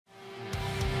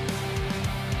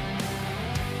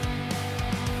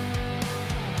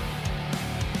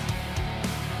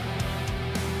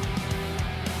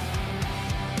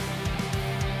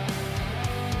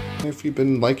if you've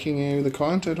been liking any of the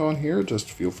content on here,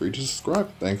 just feel free to subscribe.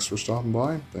 Thanks for stopping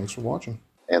by. Thanks for watching.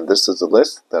 And this is the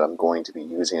list that I'm going to be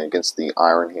using against the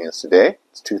Iron Hands today.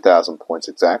 It's 2,000 points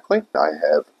exactly. I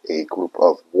have a group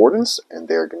of Wardens, and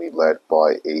they're going to be led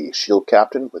by a Shield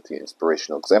Captain with the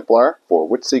Inspirational Exemplar, 4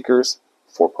 Witseekers,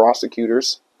 4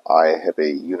 Prosecutors. I have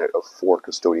a unit of 4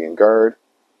 Custodian Guard,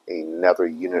 another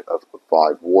unit of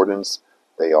 5 Wardens.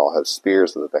 They all have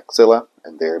Spears of the Vexilla,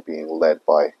 and they're being led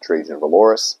by Trajan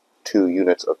Valoris. 2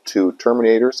 units of 2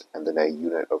 Terminators, and then a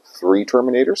unit of 3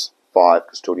 Terminators. 5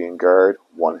 Custodian Guard,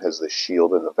 1 has the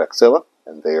Shield and the Vexilla,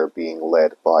 and they are being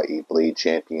led by a Blade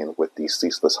Champion with the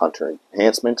Ceaseless Hunter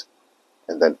Enhancement.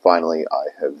 And then finally,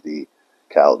 I have the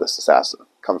Custodes Assassin.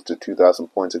 Comes to 2,000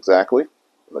 points exactly.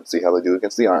 Let's see how they do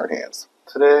against the Iron Hands.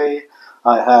 Today,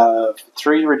 I have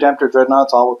 3 Redemptor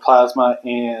Dreadnoughts, all with Plasma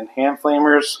and Hand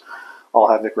Flamers. All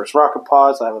have Icarus Rocket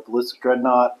Pods. I have a Ballistic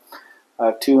Dreadnought. I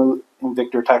have 2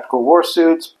 Invictor Tactical War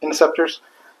Suits, Interceptors.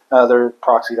 They're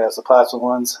proxied as the Plasma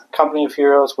ones. Company of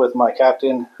Heroes with my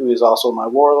Captain, who is also my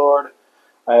Warlord.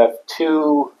 I have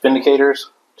 2 Vindicators,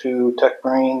 2 Tech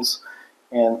Marines,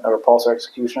 and a Repulsor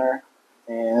Executioner.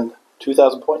 And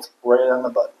 2,000 points right on the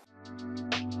butt.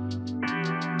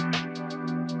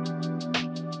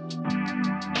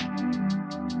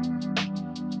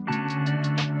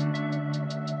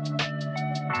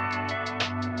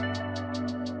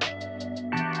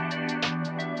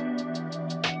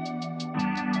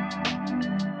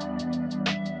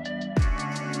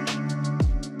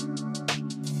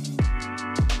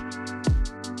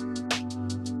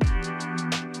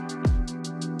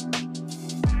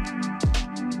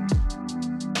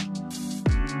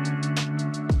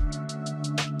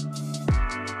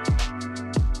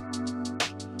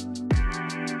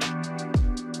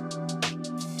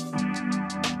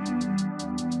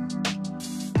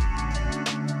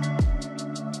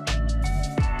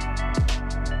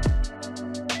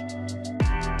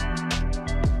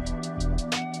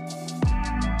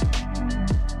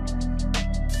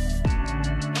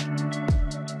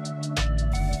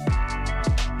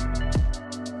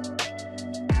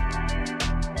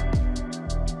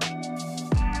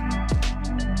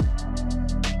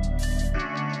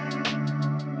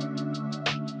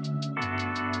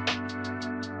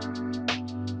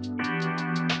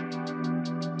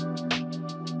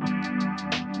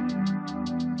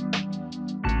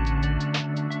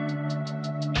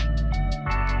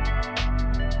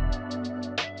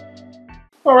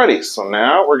 Alrighty, so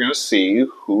now we're going to see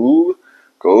who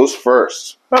goes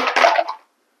first.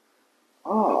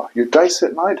 Oh, your dice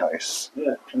hit my dice.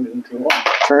 Yeah, turned it into a 1.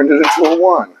 Turned it into a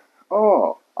 1.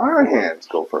 Oh, Iron Hands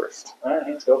go first. Iron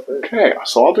Hands go first. Okay,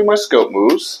 so I'll do my scout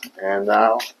moves, and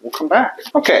we'll come back.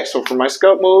 Okay, so for my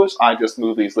scout moves, I just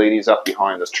move these ladies up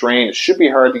behind this terrain. It should be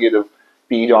hard to get a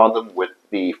bead on them with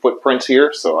the footprints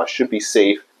here, so I should be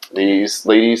safe. These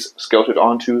ladies scouted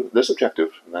onto this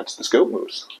objective, and that's the scout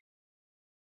moves.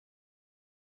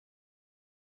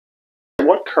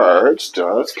 What cards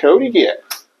does Cody get?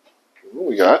 Ooh,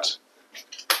 we got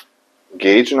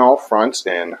Engage in all fronts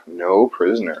and no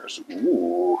prisoners.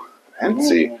 Ooh,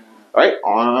 fancy.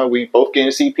 Alright, we both gain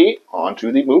a CP. On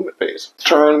to the movement phase.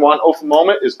 Turn 1 Oath of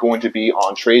Moment is going to be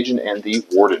on Trajan and the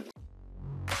Warden.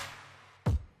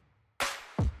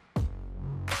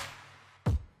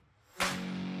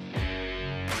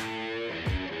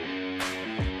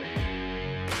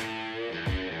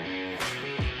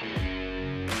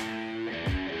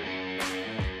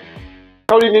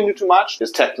 Cody didn't do too much. His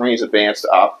Tech Marines advanced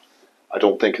up. I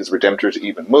don't think his Redemptors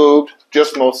even moved.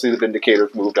 Just mostly the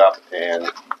Vindicators moved up and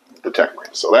the Tech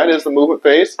Marines. So that is the movement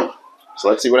phase. So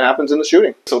let's see what happens in the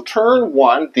shooting. So turn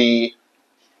 1, the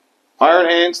Iron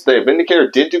Hands, the Vindicator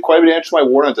did do quite a bit of damage to my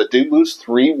Wardens. I did lose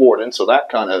 3 Wardens, so that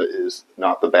kind of is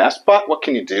not the best. But what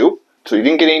can you do? So you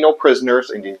didn't get any no prisoners,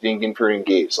 and you didn't get very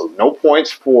engaged. So no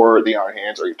points for the Iron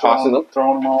Hands. Are you tossing them?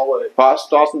 Throwing them all away. Toss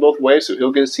them both ways, so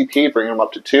he'll get a CP, bringing them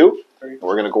up to 2. And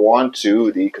we're going to go on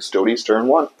to the Custodes turn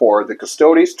 1. For the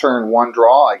Custodes turn 1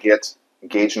 draw, I get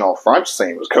Engage in all fronts,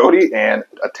 same as Cody, and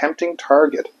a Tempting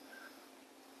Target.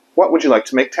 What would you like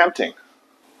to make tempting?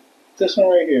 This one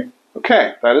right here.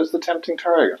 Okay, that is the Tempting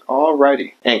Target.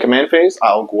 Alrighty. And command phase,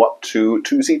 I'll go up to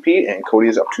 2 CP, and Cody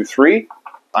is up to 3.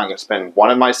 I'm going to spend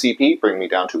 1 of my CP, bring me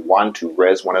down to 1 to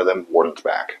res one of them Wardens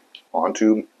back. On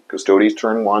to Custodes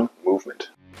turn 1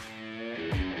 movement.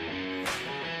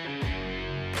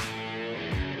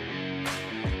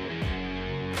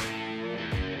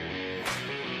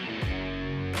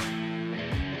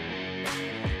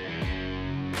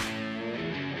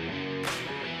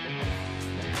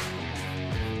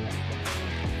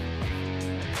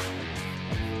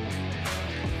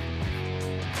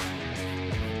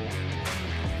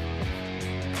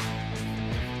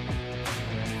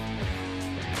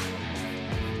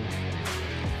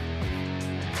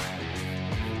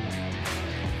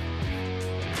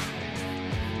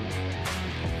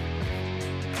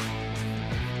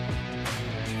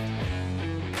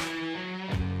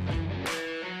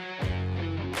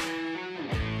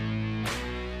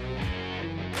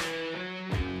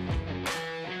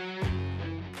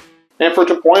 And for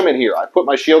deployment here, I put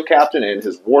my shield captain and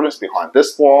his wardens behind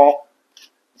this wall.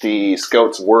 The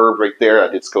scouts were right there. I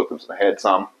did scout them in the head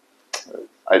some.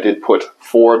 I did put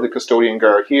 4 of the custodian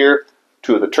guard here,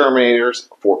 2 of the terminators,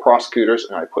 4 prosecutors,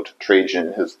 and I put Trajan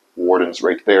and his wardens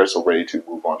right there, so ready to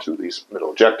move on to these middle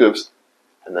objectives.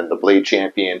 And then the blade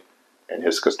champion and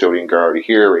his custodian guard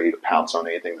here, ready to pounce on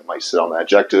anything that might sit on that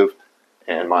objective.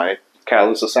 And my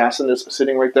catalyst assassin is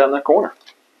sitting right down in that corner.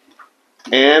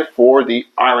 And for the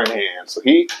Iron Hands, so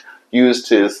he used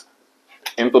his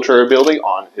infiltrator ability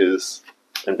on his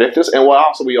Invictus, and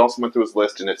we also went through his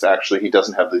list, and it's actually, he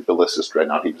doesn't have the ballistic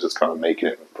dreadnought, he was just kind of making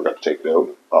it and forgot to take it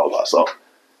out, blah, blah, blah. So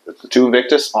it's the 2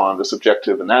 Invictus on this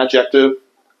objective and that objective,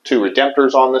 2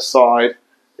 Redemptors on this side,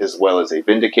 as well as a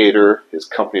Vindicator, his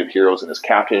company of heroes, and his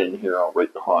captain hero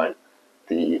right behind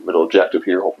the middle objective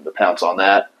here, hoping to pounce on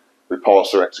that.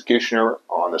 Repulsor Executioner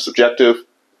on this objective,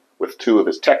 with 2 of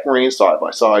his Tech Marines side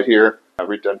by side here. A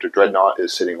Redemptor Dreadnought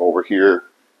is sitting over here,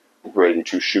 ready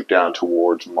to shoot down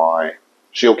towards my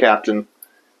shield captain.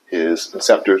 His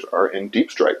Inceptors are in deep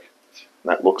strike.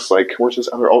 And that looks like, where's his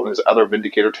other, oh, his other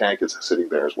Vindicator tank is sitting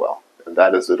there as well. And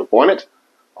that is the deployment.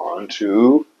 On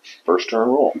to first turn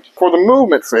roll. For the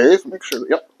movement phase, make sure,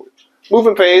 yep.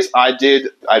 Movement phase, I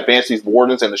advanced these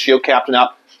wardens and the shield captain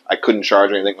up. I couldn't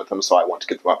charge anything with them, so I wanted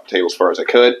to get them up the table as far as I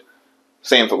could.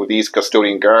 Same with these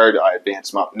custodian guard, I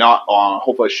advanced them up, not on,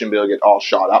 hopefully I shouldn't be able to get all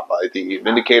shot up by the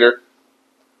Vindicator.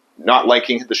 Not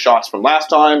liking the shots from last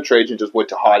time, Trajan just went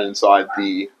to hide inside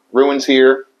the ruins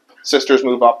here. Sisters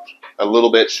move up a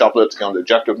little bit, shuffle it to get on the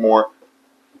objective more.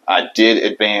 I did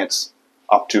advance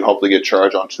up to hopefully get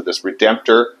charge onto this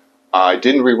Redemptor. I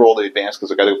didn't re-roll the advance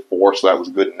because I got a 4, so that was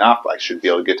good enough. I should be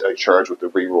able to get a charge with the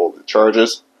re-roll of the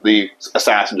charges. The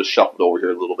assassin just shuffled over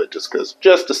here a little bit just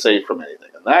to save from anything.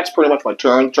 And that's pretty much my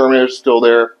turn. Terminator's still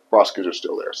there. Prosecutor's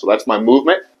still there. So that's my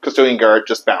movement. Custodian guard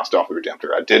just bounced off the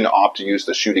Redemptor. I didn't opt to use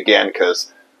the shoot again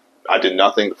because I did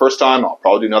nothing the first time. I'll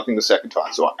probably do nothing the second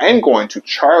time. So I am going to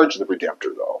charge the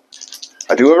Redemptor though.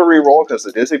 I do have a re-roll because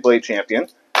it is a blade champion.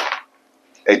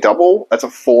 A double, that's a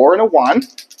 4 and a 1.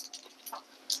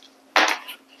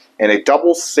 And a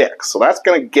double 6. So that's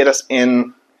going to get us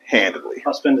in handedly.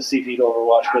 I'll spend a CP to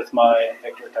Overwatch with my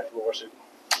Hector Tactical Warsuit.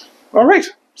 All right.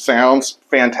 Sounds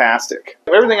fantastic.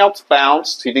 Everything else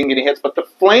bounced. He didn't get any hits, but the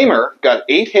Flamer got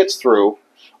 8 hits through,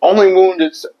 only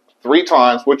wounded 3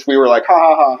 times, which we were like, ha,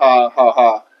 ha, ha, ha, ha,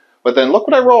 ha. But then look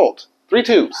what I rolled. 3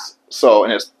 2s. So,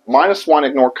 and it's -1,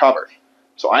 ignore cover.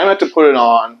 So I meant to put it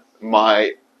on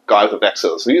my guy with the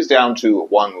Vexo. So he's down to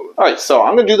 1 wound. Alright, so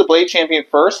I'm going to do the Blade Champion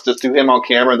first. Just do him on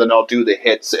camera, then I'll do the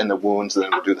hits and the wounds, and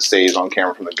then we'll do the saves on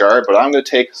camera from the guard. But I'm going to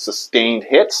take sustained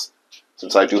hits,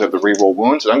 since I do have the reroll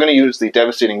wounds. And I'm going to use the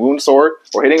Devastating Wound Sword.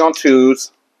 We're hitting on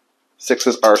 2s.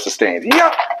 6s are sustained.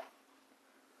 Yeah!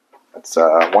 That's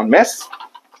 1 miss.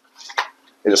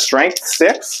 It is Strength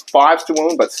 6. 5s to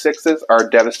wound, but 6s are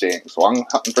devastating. So I'm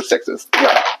hunting for 6s.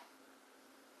 Yeah.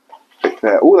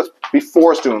 Ooh, that's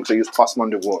before wound, so I use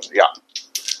 +1 to wound. Yeah.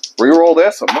 Reroll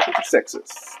this. I'm looking for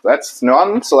 6s. That's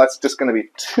none, so that's just going to be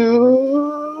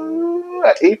 2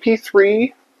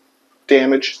 AP3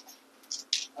 damage.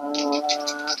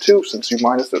 2, since you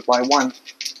minus it by 1.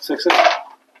 6s?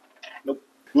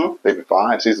 Nope. Maybe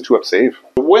 5. Season 2 up save.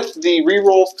 With the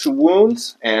rerolls to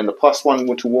wounds and the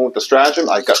 +1 to wound with the stratagem,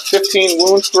 I got 15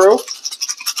 wounds through.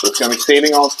 So it's going to be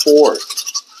saving on 4s.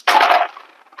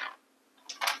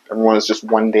 Everyone is just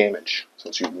 1 damage,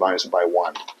 since you minus it by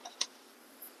 1.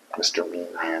 Mr. Mean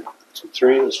Man. So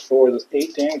 3, there's 4, there's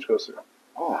 8 damage goes through.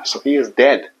 Oh, so he is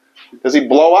dead. Does he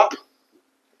blow up?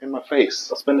 In my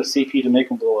face. I'll spend a CP to make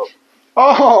him blow up.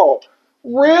 Oh,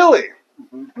 really?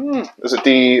 Is it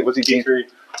D? Was he D3?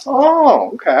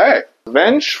 Oh, okay.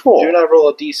 Vengeful. Do not roll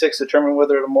a D6 to determine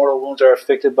whether the mortal wounds are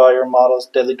affected by your model's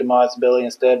deadly demise ability.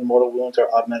 Instead, mortal wounds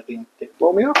are automatically inflicted.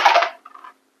 Blow me up.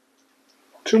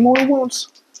 2 mortal wounds.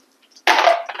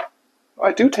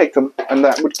 I do take them, and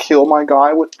that would kill my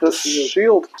guy with the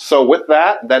shield. So with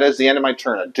that, that is the end of my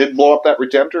turn. I did blow up that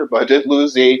Redemptor, but I did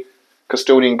lose the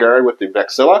Custodian Guard with the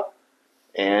Vexilla,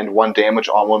 and 1 damage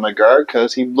on one of my guard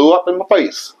because he blew up in my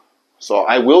face. So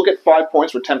I will get 5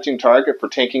 points for tempting target for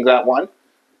taking that one,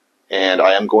 and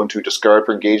I am going to discard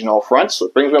for engaging all fronts. So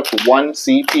it brings me up to 1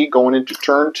 CP going into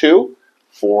turn 2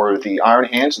 for the Iron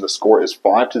Hands, and the score is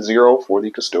 5-0 for the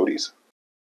Custodes.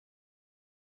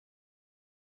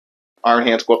 Iron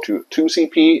Hands go up to 2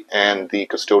 CP, and the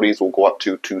Custodes will go up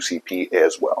to 2 CP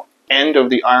as well. End of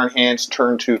the Iron Hands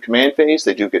turn 2 command phase.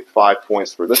 They do get 5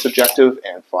 points for this objective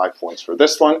and 5 points for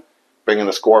this one, bringing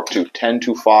the score up to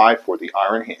 10-5 for the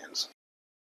Iron Hands.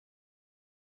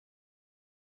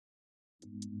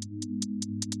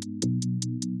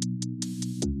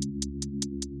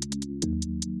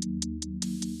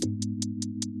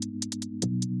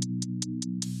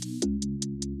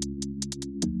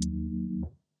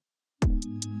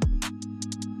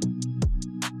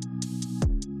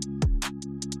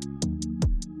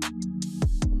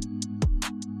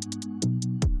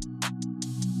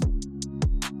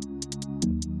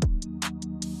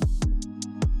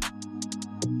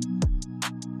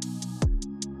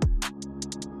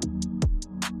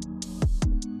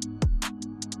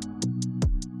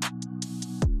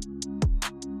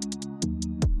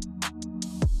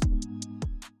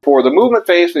 For the movement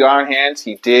phase for the Iron Hands,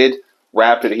 he did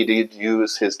rapid. He did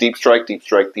use his deep strike these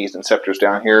Inceptors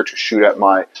down here to shoot at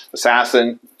my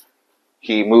assassin.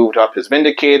 He moved up his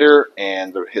Vindicator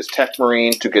and his Tech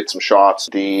Marine to get some shots.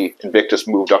 The Invictus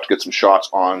moved up to get some shots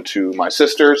onto my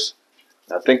sisters.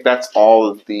 I think that's all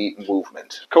of the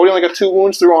movement. Cody only got 2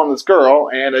 wounds through on this girl,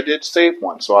 and I did save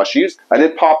one. So I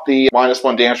did pop the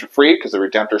 -1 damage for free because the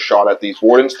Redemptor shot at these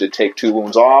Wardens did take 2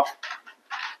 wounds off.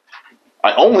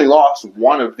 I only lost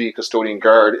one of the Custodian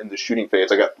Guard in the shooting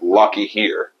phase. I got lucky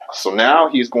here. So now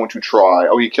he's going to try...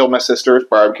 Oh, he killed my sisters,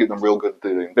 barbecued them real good with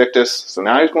the Invictus. So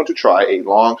now he's going to try a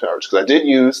long charge. Because I did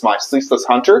use my Sleeceless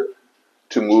Hunter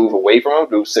to move away from him,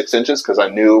 move 6 inches, because I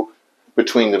knew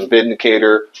between the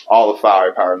Vindicator, all the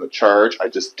firepower, and the charge, I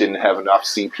just didn't have enough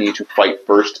CP to fight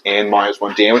first and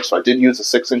 -1 damage. So I did use the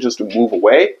 6 inches to move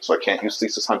away, so I can't use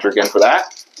Sleeceless Hunter again for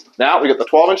that. Now we get the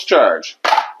 12-inch charge.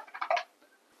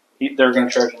 They're going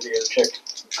to charge into your chick.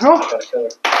 Oh.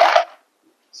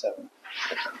 7.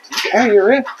 Okay,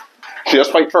 you're in. She does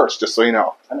fight first, just so you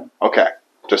know. I know. Okay.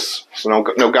 Just so no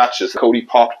gotchas. Cody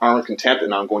popped Armor Contempt,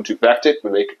 and I'm going to Vect it,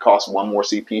 but make it cost 1 more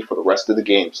CP for the rest of the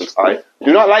game, since I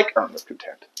do not like Armor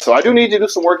Contempt. So I do need to do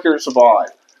some work here to survive.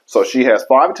 So she has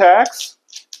 5 attacks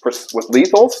with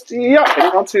lethals. Yeah,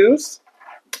 hitting on 2s.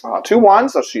 2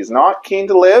 1s, so she's not keen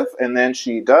to live. And then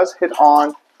she does hit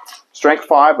on Strength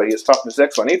 5, but he is Toughness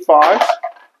 6, so I need 5.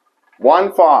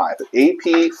 1 5,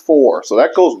 AP 4. So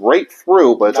that goes right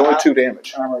through, but it's only 2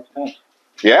 damage. Armor Contempt.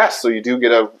 Yeah, so you do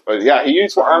get a... yeah, he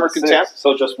used for Armor Contempt.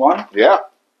 So just 1? Yeah.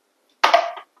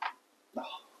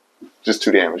 Just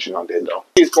 2 damage, you're not dead though.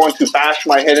 He's going to bash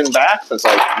my head in back, since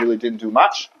I really didn't do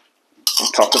much.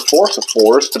 Toughness 4, so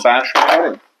 4 to bash my head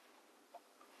in.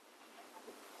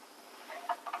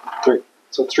 3.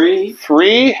 So 3?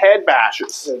 3 head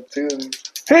bashes. 2.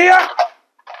 Here!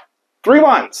 3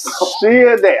 1s. See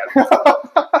you dead.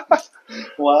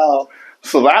 Wow.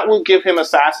 So that will give him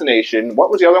Assassination.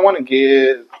 What was the other one?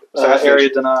 Area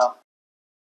Denial.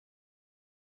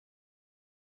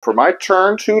 For my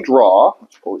turn to draw,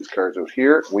 let's pull these cards out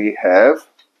here. We have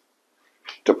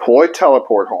Deploy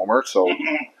Teleport Homer. So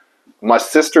my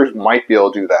sisters might be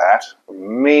able to do that.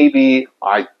 Maybe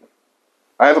I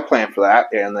have a plan for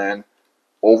that. And then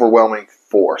Overwhelming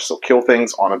Force. So kill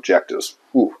things on objectives.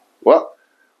 Ooh. Well,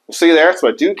 we'll see there. So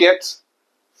I do get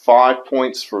 5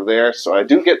 points for there. So I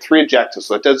do get 3 objectives.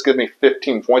 So that does give me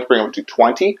 15 points, bring them to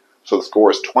 20. So the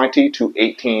score is 20 to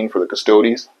 18 for the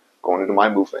Custodes going into my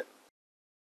movement.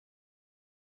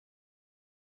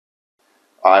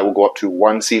 I will go up to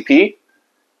 1 CP,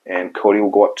 and Cody will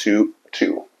go up to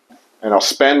 2. And I'll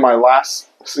spend my last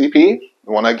CP,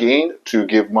 the one I gained, to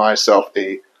give myself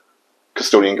a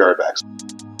Custodian Guard back.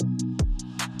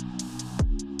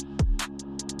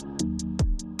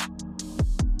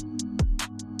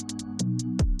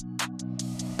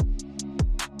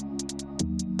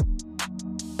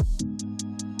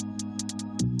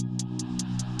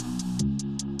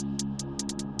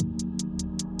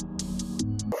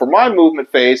 For my movement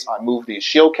phase, I moved the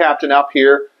Shield Captain up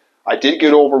here. I did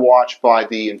get overwatched by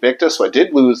the Invictus, so I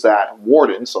did lose that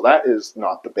Warden, so that is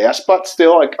not the best, but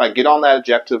still, I get on that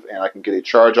objective and I can get a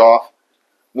charge off.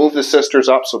 Move the sisters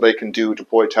up so they can do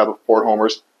Deploy Teleport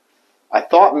Homers. I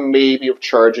thought maybe of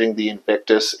charging the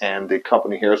Invictus and the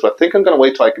Company Heroes, but I think I'm going to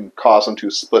wait till I can cause them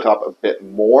to split up a bit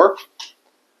more.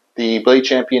 The Blade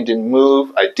Champion didn't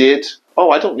move. I did... Oh,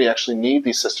 I don't actually need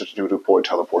these sisters to do Deploy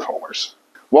Teleport Homers.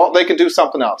 Well, they can do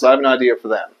something else. I have an idea for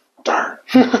them. Darn.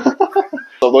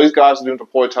 So those guys are doing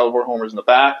Deploy Teleport Homers in the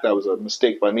back. That was a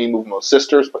mistake by me moving those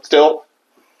sisters, but still.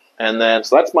 And then,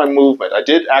 so that's my movement. I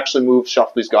did actually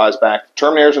shuffle these guys back.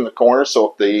 Terminator's in the corner,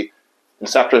 so if the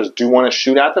Inceptors do want to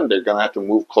shoot at them, they're going to have to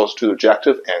move closer to the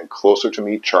objective and closer to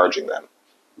me charging them.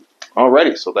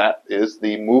 Alrighty, so that is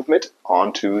the movement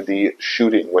onto the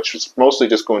shooting, which is mostly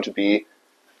just going to be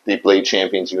the Blade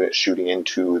Champions unit shooting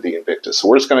into the Invictus. So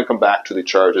we're just going to come back to the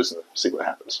charges and see what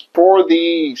happens. For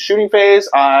the shooting phase,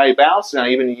 I bounced and I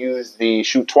even used the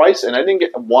shoot twice, and I didn't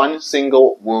get 1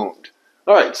 single wound.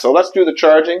 Alright, so let's do the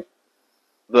charging.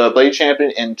 The Blade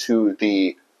Champion into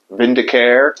the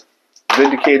Vindicator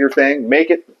thing.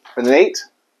 Make it an 8.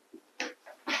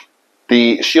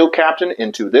 The Shield Captain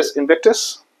into this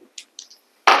Invictus.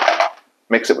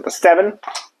 Mix it with a 7.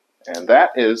 And that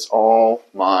is all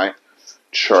my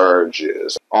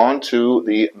charges. Onto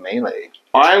the melee.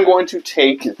 I'm going to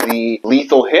take the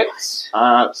lethal hits,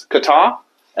 kata,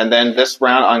 and then this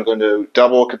round I'm going to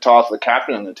double kata for the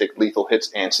captain. I'm going to take lethal hits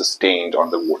and sustained on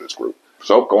the Wardens group.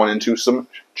 So going into some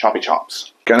choppy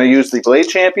chops. Gonna use the Blade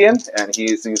Champion, and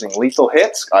he's using lethal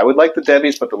hits. I would like the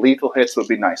Debbie's, but the lethal hits would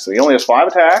be nice. So he only has 5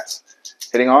 attacks,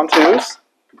 hitting on 2s.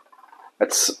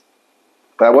 That's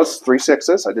That was 3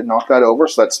 6s. I did knock that over,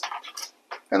 so that's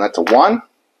a 1.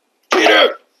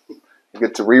 You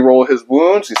get to re-roll his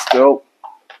wounds. He's still.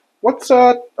 What's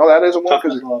oh, that is a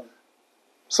wound.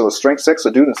 So a strength 6,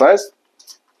 a dude in size.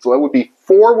 So that would be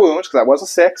 4 wounds because that was a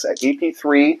 6 at AP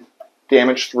 3,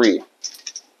 damage 3.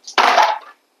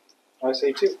 I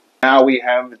say 2. Now we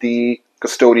have the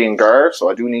Custodian Guard. So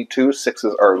I do need 2.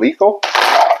 6s are lethal.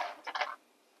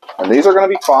 And these are going to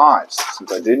be 5s,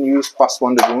 since I didn't use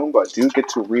 +1 to wound, but I do get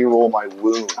to re-roll my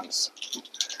wounds.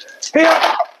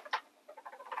 Here!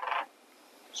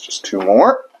 It's just 2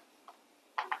 more.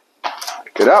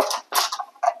 Pick it up.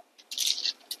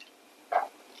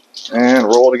 And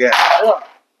roll it again.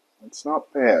 It's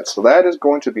not bad. So that is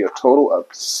going to be a total of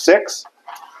 6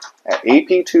 at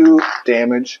AP 2,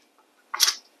 damage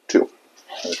 2.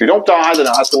 And if you don't die, then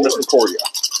I'll have to misrecord you.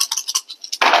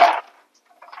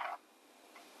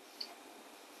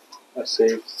 I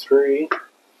saved 3.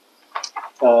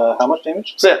 How much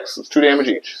damage? 6. It's 2 damage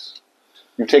each.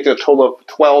 You've taken a total of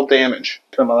 12 damage.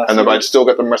 And then I'd still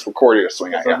get the misrecordia to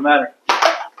swing at you. Doesn't matter.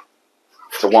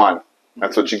 It's a 1.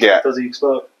 That's what you get. Does he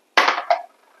explode?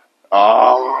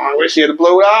 Oh, I wish he had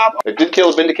blown up. It did kill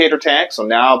his Vindicator tank, so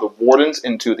now the Wardens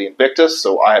into the Invictus.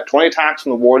 So I have 20 attacks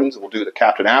from the Wardens, and we'll do the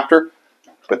Captain after.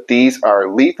 But these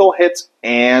are lethal hits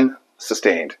and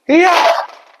sustained. Yeah!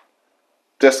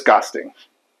 Disgusting.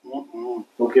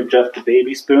 We'll give Jeff the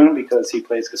baby spoon because he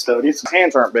plays Custodians. His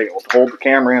hands aren't big enough to hold the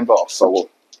camera and both, so we'll...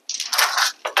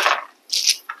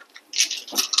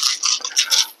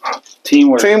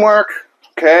 Teamwork. Teamwork.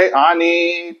 Okay, I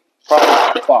need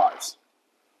probably 5s.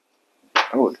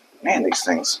 Oh, man, these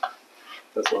things.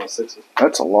 That's a lot of 6s.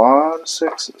 That's a lot of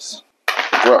 6s.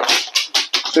 Drugs.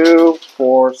 2,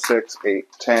 4, 6, 8,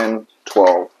 10,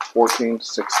 12, 14,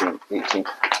 16, 18,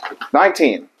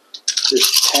 19.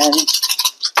 There's 10.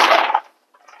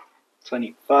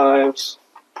 25s.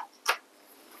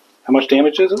 How much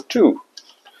damage is it? 2.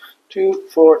 2,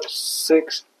 4,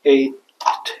 6, 8,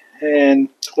 10,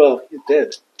 12. He's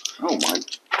dead. Oh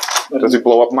my. Does he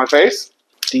blow up in my face?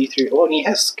 D3. Oh, and he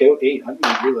has Scout 8. I didn't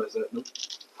even realize that. Nope.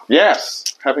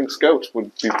 Yes. Having scouts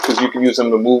would be because you can use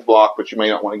them to move block, but you may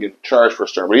not want to get charged for a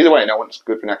turn. But either way, no, it's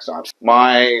good for next time.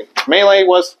 My melee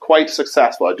was quite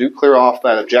successful. I do clear off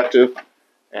that objective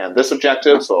and this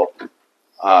objective, so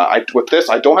with this,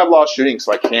 I don't have a lot of shooting,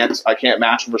 so I can't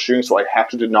match him for shooting, so I have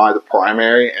to deny the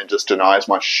primary and just deny as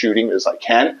much shooting as I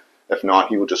can. If not,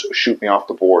 he will just shoot me off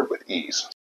the board with ease.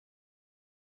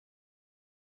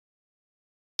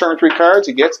 Turn 3 cards,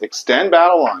 he gets Extend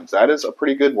Battle Lines. That is a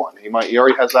pretty good one. He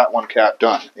already has that one cap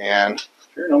done. And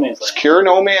Secure No Man's Land. Secure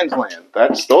No Man's Land.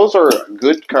 Those are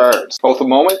good cards. Both the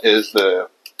moment is the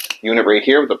unit right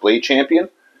here with the Blade Champion.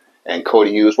 And Cody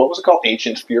used, what was it called?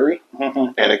 Ancient Fury.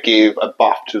 And it gave a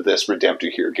buff to this Redemptor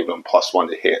here, giving him +1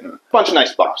 to hit. And a bunch of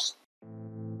nice buffs.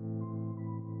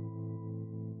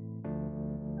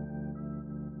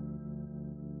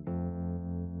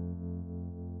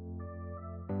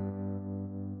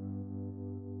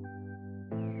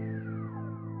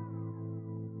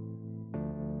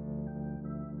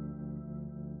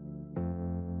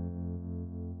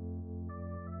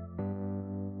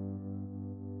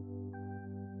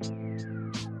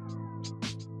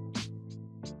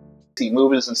 He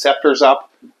moves his Inceptors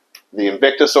up, the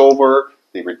Invictus over,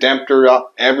 the Redemptor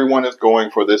up. Everyone is going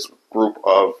for this group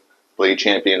of Blade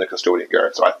Champion and the Custodian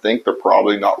Guard. So I think they're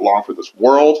probably not long for this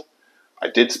world. I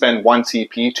did spend 1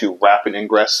 CP to Rapid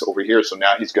Ingress over here, so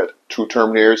now he's got 2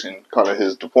 Terminators in kind of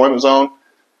his deployment zone.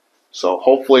 So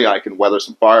hopefully I can weather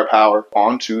some firepower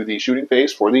onto the shooting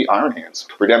phase for the Iron Hands.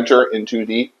 Redemptor into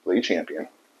the Blade Champion.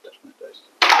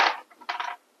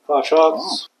 5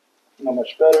 shots. Not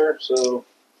much better, so...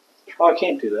 Oh, I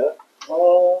can't do that.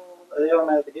 Oh, they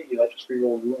automatically hit you. I just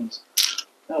rerolled wounds.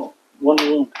 No, 1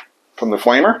 wound. From the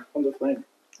Flamer? From the Flamer.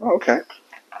 Oh, okay.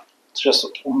 It's just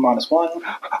 -1.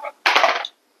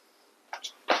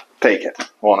 Take it.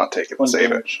 Well, not take it. 1 Save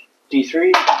damage.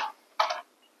 D3.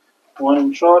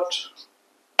 1 shot.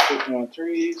 Taking on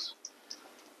 3s.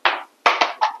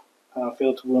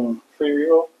 Failed to wound. Free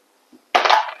reroll.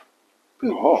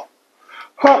 Oh.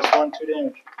 +1, 2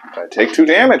 damage. I take 2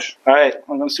 damage. Alright,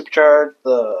 I'm going to supercharge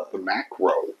the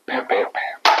macro. Bam, bam,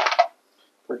 bam.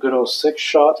 For good old 6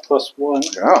 shots +1.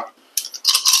 Yeah.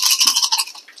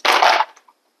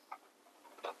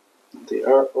 The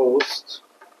Artpost.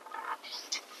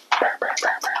 Bam, bam,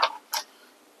 bam, bam.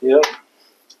 Yep.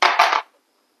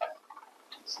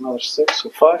 It's another 6, so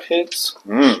 5 hits.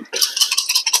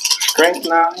 Strength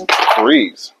 9.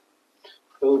 3s.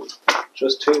 Oh,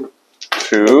 just 2.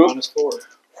 2. -4.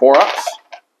 4 ups.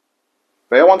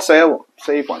 Fail on sale.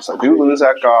 save one. So I do lose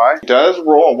that guy. He does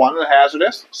roll a 1 in the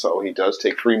hazardous, so he does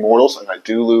take 3 mortals, and I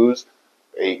do lose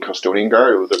a Custodian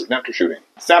Guard with a Redemptor shooting.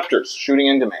 Scepters shooting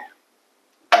into me.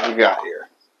 What do we got here?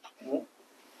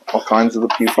 All kinds of the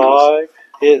pew-pews. 5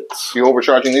 hits. You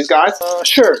overcharging these guys?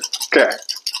 Sure. Okay.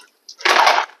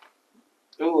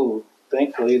 Ooh,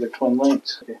 thankfully they're twin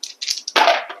links. Okay.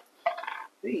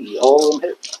 Hey, all of them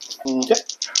hit. Okay.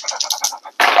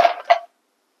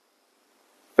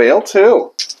 Fail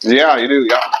 2. Yeah, you do,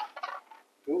 yeah.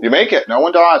 Ooh. You make it. No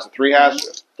one dies. 3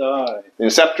 hazardous. Die. The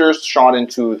Interceptors shot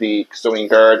into the Custodian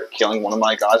Guard, killing one of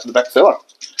my guys in the back pillar.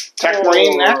 Tech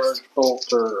Marine next.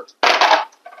 Bolter.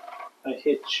 I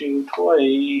hit you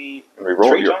twice. And we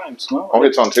roll 3 times. No. Oh,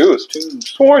 hits on 2s.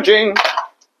 2s. Forging.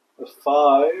 A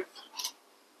 5.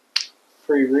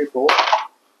 Free reroll.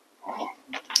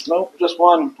 Nope, just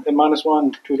 1. And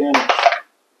 -1. 2 damage.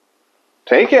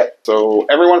 Take it. So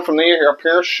everyone from the up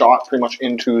here shot pretty much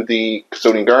into the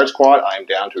Custodian Guard squad. I'm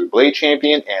down to a Blade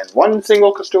Champion and 1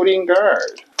 single Custodian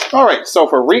Guard. Alright, so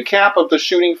for recap of the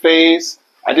shooting phase,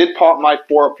 I did pop my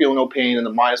 4 up, feel no pain, and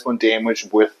the -1 damage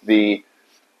with the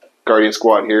Guardian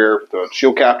squad here, the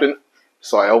Shield Captain.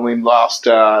 So I only lost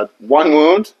 1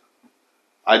 wound.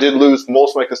 I did lose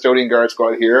most of my Custodian Guard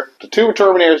squad here. The 2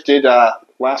 Terminators did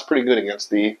last pretty good against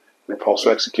the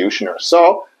Repulsor Executioner.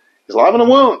 So, he's alive in a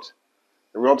wound.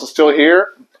 Everyone else is still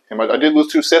here. And I did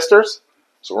lose 2 sisters.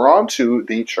 So we're on to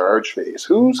the charge phase.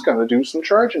 Who's going to do some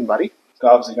charging, buddy?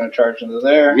 Obviously going to charge into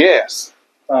there. Yes.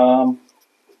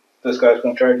 This guy's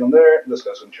going to charge in there. This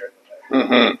guy's going to charge in there.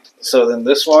 Mm-hmm. So then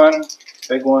this one,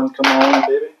 big one, come on,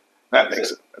 baby. That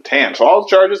makes it a 10. So all the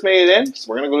charges made it in. So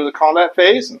we're going to go to the combat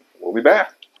phase, and we'll be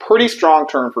back. Pretty strong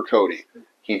turn for Cody.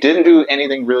 He didn't do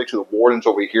anything really to the Wardens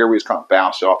over here. We just kind of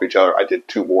bounced off each other. I did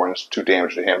 2 Wardens, 2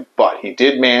 damage to him. But he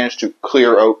did manage to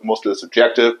clear out most of this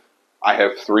objective. I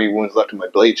have 3 wounds left in my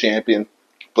Blade Champion.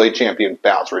 Blade Champion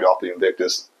bounced right off the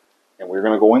Invictus. And we're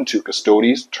going to go into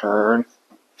Custodes turn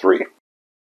 3.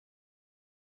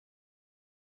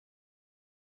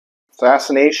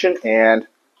 Assassination and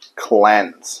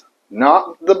Cleanse.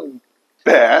 Not the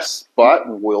best, but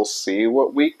we'll see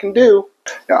what we can do.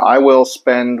 Now, I will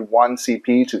spend 1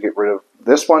 CP to get rid of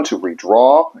this one to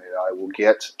redraw, and I will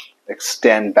get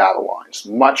Extend Battle Lines.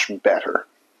 Much better.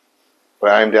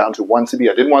 But I'm down to 1 CP.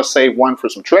 I didn't want to save 1 for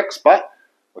some tricks, but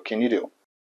what can you do?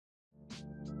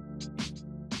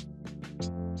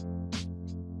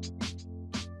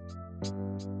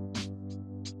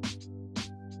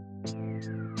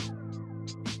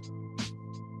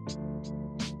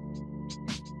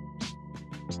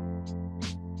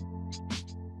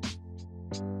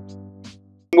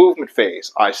 Movement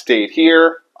phase. I stayed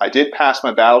here. I did pass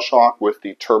my battle shock with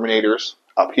the Terminators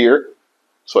up here.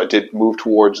 So I did move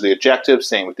towards the objective.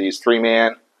 Same with these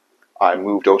 3-man. I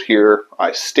moved out here.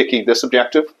 I sticky this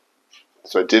objective.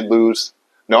 So I did lose.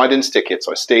 No, I didn't stick it.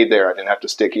 So I stayed there. I didn't have to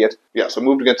sticky it. Yeah, so I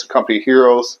moved against the company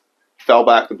heroes. Fell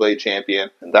back to Blade Champion.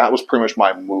 And that was pretty much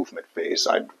my movement phase.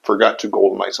 I forgot to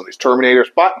Golden Knight some of these Terminators.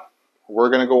 But we're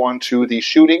going to go on to the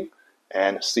shooting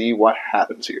and see what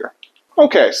happens here.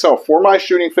 Okay, so for my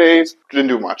shooting phase, didn't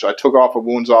do much. I took off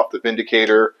wounds off the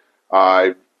Vindicator.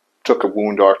 I took a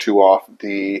wound or 2 off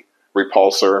the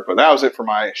Repulsor, but that was it for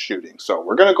my shooting. So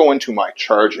we're going to go into my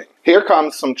charging. Here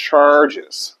comes some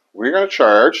charges. We're going to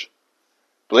charge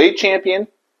Blade Champion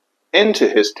into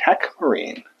his Tech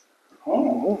Marine.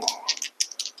 Oh.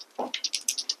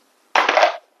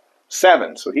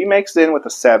 7. So he makes it in with a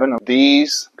 7 of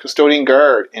these Custodian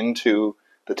Guard into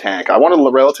the tank. I want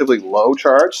a relatively low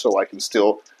charge so I can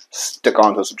still stick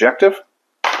on this objective.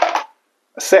 A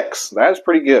 6. That is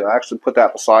pretty good. I actually put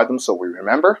that beside them so we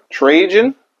remember.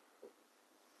 Trajan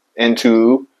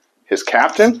into his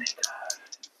captain.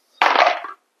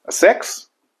 A 6.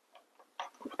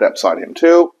 Put that beside him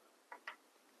too.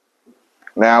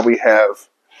 Now we have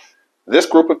this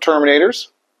group of Terminators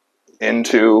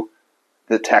into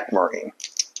the Tech Marine.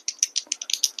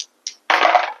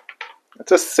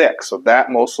 It's a 6, so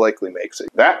that most likely makes it.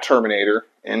 That Terminator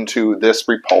into this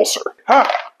Repulsor. Ha!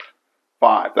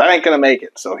 5. That ain't going to make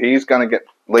it, so he's going to get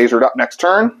lasered up next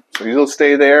turn. So he'll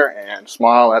stay there and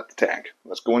smile at the tank.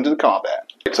 Let's go into the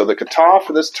combat. So the kata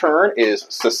for this turn is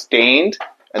sustained,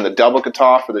 and the double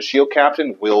kata for the Shield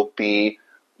Captain will be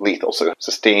lethal. So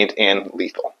sustained and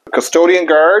lethal. Custodian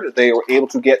Guard, they were able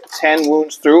to get 10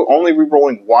 wounds through, only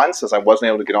rerolling once as I wasn't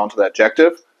able to get onto that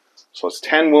objective. So it's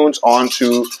 10 wounds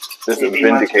onto this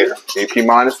Vindicator. AP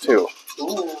 -2.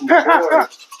 Ooh, boy.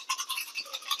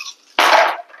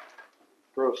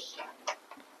 Gross.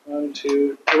 1,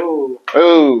 2, ooh.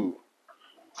 Ooh.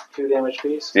 2 damage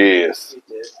piece? Yes. He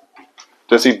did.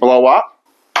 Does he blow up?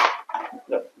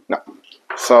 No. No.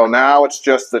 So now it's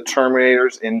just the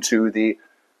Terminators into the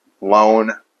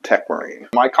lone Tech Marine.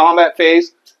 My combat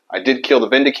phase, I did kill the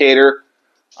Vindicator.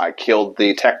 I killed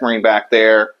the Tech Marine back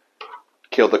there.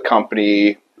 Killed the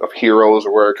company of heroes,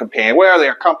 or a companion. Well, they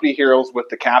are company heroes with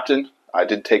the captain. I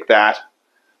did take that.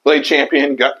 Blade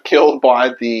Champion got killed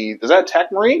by the... Is that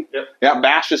Tech Marine? Yep. Yeah,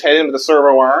 bashed his head into the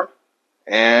servo arm.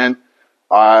 And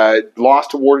I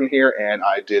lost a Warden here, and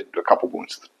I did a couple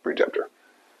wounds to the Redemptor.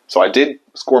 So I did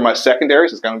score my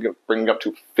secondaries. It's going to bring up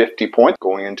to 50 points.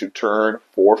 Going into turn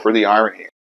 4 for the Iron Hand.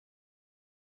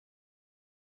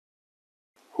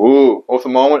 Ooh, Oath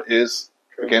of Moment is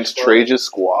against Trajan's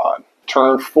squad.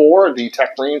 Turn 4, the Tech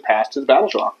Marine passed his battle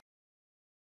draw.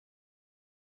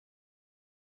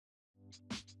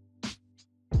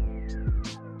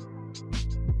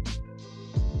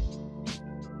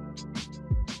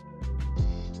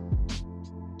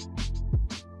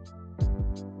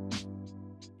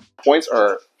 Points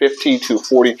are 50 to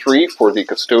 43 for the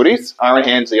Custodes. Iron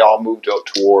Hands, they all moved out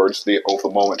towards the Oath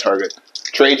of Moment target.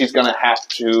 Trajan's going to have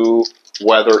to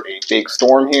weather a big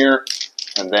storm here.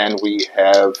 And then we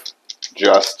have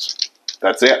just,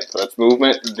 that's it. That's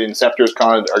movement. The Inceptors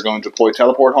are going to deploy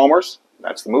teleport homers.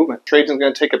 That's the movement. Trajan's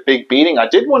going to take a big beating. I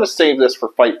did want to save this for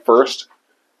fight first.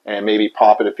 And maybe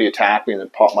pop it if he attacked me, and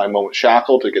then pop my Moment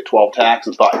Shackle to get 12 attacks.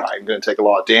 But I'm going to take a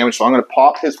lot of damage. So I'm going to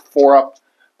pop his 4-up.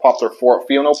 Pop their 4-up,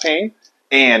 Feel No Pain,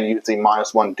 and use the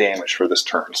 -1 damage for this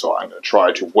turn. So I'm going to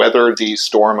try to weather the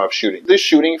storm of shooting. This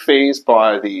shooting phase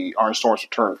by the Iron Storms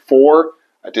for turn 4,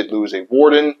 I did lose a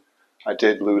Warden. I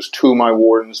did lose 2 of my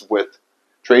Wardens with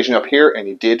Trajan up here, and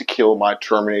he did kill my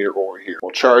Terminator over here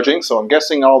while charging. So I'm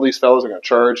guessing all these fellas are going to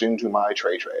charge into my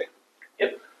Tray.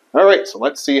 Yep. Alright, so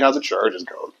let's see how the charges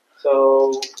go.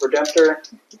 So, Redemptor.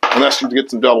 Unless you get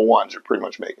some double ones, you're pretty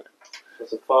much making it.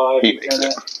 That's a 5. He makes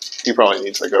it. He probably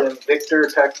needs like a... Victor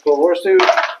Tactical Warsuit.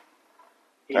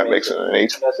 That makes it an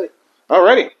 8. That's it.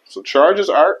 Alrighty, so charges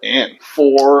are in.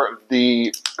 For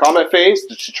the combat phase,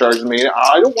 the charges made it.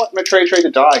 I don't want my Tray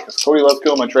to die, because Cody loves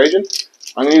killing my Trajan.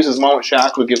 I'm going to use his Moment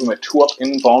Shackle to give him a 2-up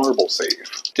invulnerable save.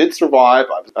 Did survive.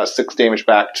 I 6 damage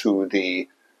back to the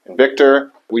Invictor.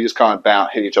 We just kind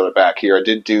of hit each other back here. I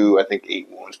did do, I think, 8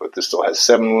 wounds, but this still has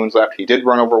 7 wounds left. He did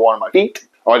run over one of my feet.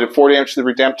 Oh, I did 4 damage to the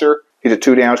Redemptor. He did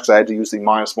 2 damage because I had to use the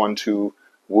 -1 to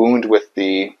wound with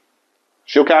the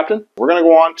Shield Captain. We're going to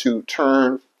go on to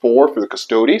turn 4 for the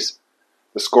Custodes.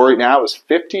 The score right now is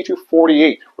 50 to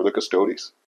 48 for the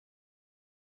Custodes.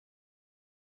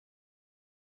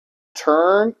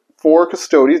 Turn 4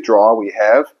 Custodes draw, we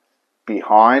have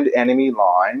Behind Enemy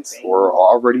Lines. We're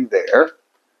already there.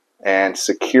 And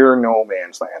Secure No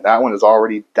Man's Land. That one is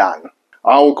already done.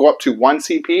 I will go up to 1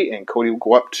 CP, and Cody will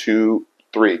go up to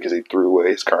 3 because he threw away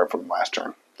his card from last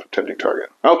turn. Tempting target.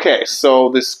 Okay, so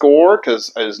the score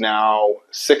is now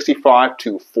 65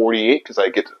 to 48 because I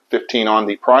get 15 on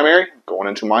the primary going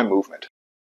into my movement.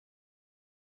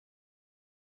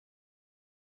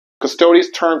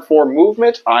 Custodes turn 4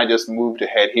 movement. I just moved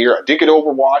ahead here. I did get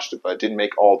overwatched, but I didn't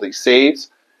make all the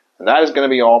saves. And that is going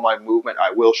to be all my movement.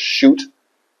 I will shoot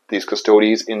these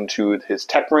Custodes into his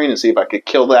Tech Marine and see if I could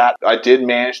kill that. I did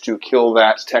manage to kill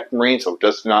that Tech Marine, so it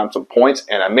does deny some points.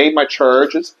 And I made my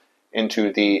charges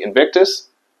into the Invictus.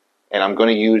 And I'm going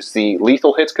to use the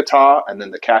lethal hits kata, and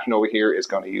then the captain over here is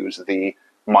going to use the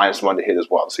 -1 to hit as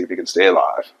well, to see if he can stay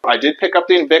alive. I did pick up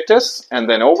the Invictus, and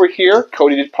then over here,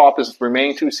 Cody did pop his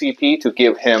remaining 2 CP to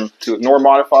give him to ignore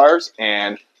modifiers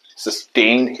and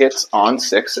sustained hits on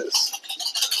 6s.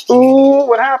 Ooh,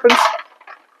 what happens?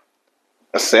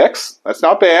 A 6, that's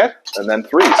not bad, and then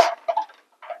 3s.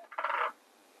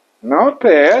 Not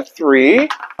bad, 3.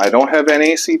 I don't have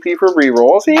any CP for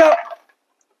rerolls. Yep.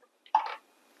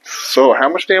 So how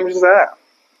much damage is that?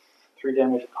 3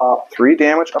 damage a pop. 3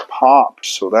 damage a pop.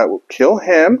 So that will kill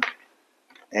him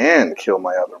and kill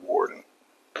my other Warden.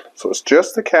 So it's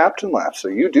just the captain left. So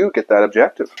you do get that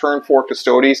objective. Turn 4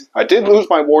 Custodes. I did lose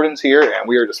my Wardens here, and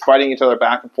we are just fighting each other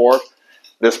back and forth.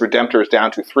 This Redemptor is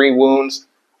down to 3 wounds.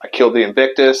 I killed the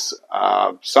Invictus.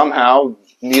 Somehow,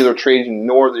 neither Trajan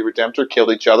nor the Redemptor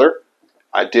killed each other.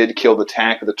 I did kill the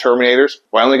tank of the Terminators.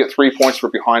 Well, I only get 3 points for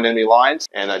behind enemy lines,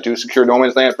 and I do secure No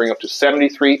Man's Land, bring up to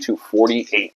 73 to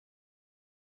 48.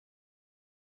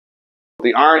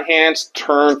 The Iron Hands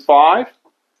turn 5.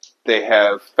 They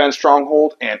have Fence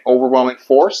Stronghold and Overwhelming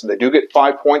Force. They do get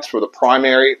 5 points for the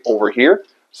primary over here,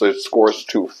 so it scores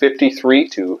to 53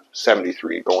 to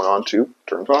 73, going on to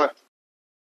turn 5.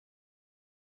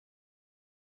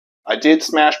 I did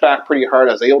smash back pretty hard.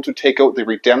 I was able to take out the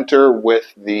Redemptor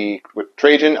with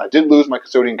Trajan. I did lose my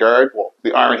Custodian Guard. Well,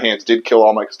 the Iron Hands did kill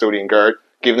all my Custodian Guard,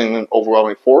 giving them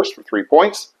Overwhelming Force for 3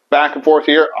 points. back and forth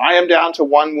here. I am down to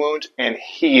 1 wound, and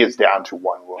he is down to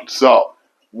 1 wound. So,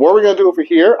 what are we going to do over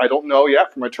here? I don't know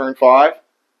yet for my turn 5.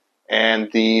 And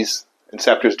these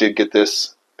Inceptors did get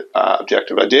this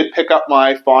objective. I did pick up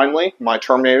finally, my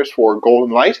Terminators for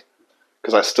Golden Light,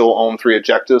 because I still own 3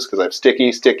 objectives, because I have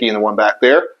Sticky, and the one back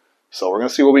there. So we're going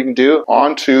to see what we can do.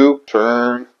 On to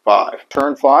turn 5.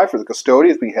 Turn 5 for the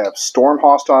Custodes, we have Storm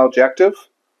Hostile Objective.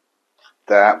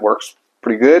 That works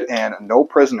pretty good, and no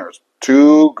prisoners.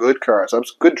 2 good cards. That's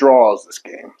good draws this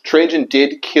game. Trajan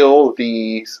did kill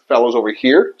these fellows over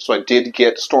here, so I did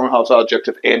get Storm Hostile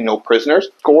Objective and no prisoners.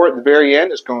 Score at the very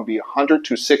end is going to be 100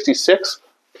 to 66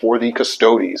 for the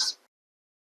Custodes.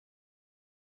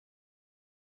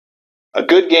 A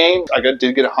good game. I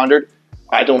did get 100.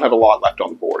 I don't have a lot left on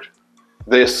the board.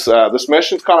 This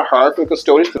mission is kind of hard for the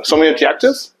Custodes. So many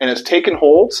objectives, and it's taken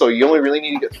hold, so you only really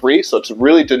need to get 3. So to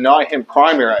really deny him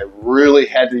primary, I really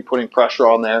had to be putting pressure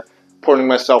on there, putting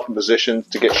myself in positions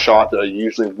to get shot that I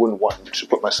usually wouldn't want to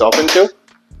put myself into.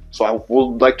 So I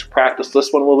would like to practice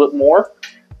this one a little bit more.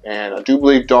 And I do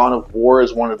believe Dawn of War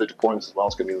is one of the deployments as well.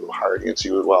 It's going to be a little hard against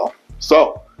you as well.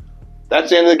 So that's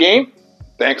the end of the game.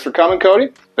 Thanks for coming, Cody.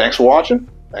 Thanks for watching.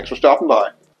 Thanks for stopping by.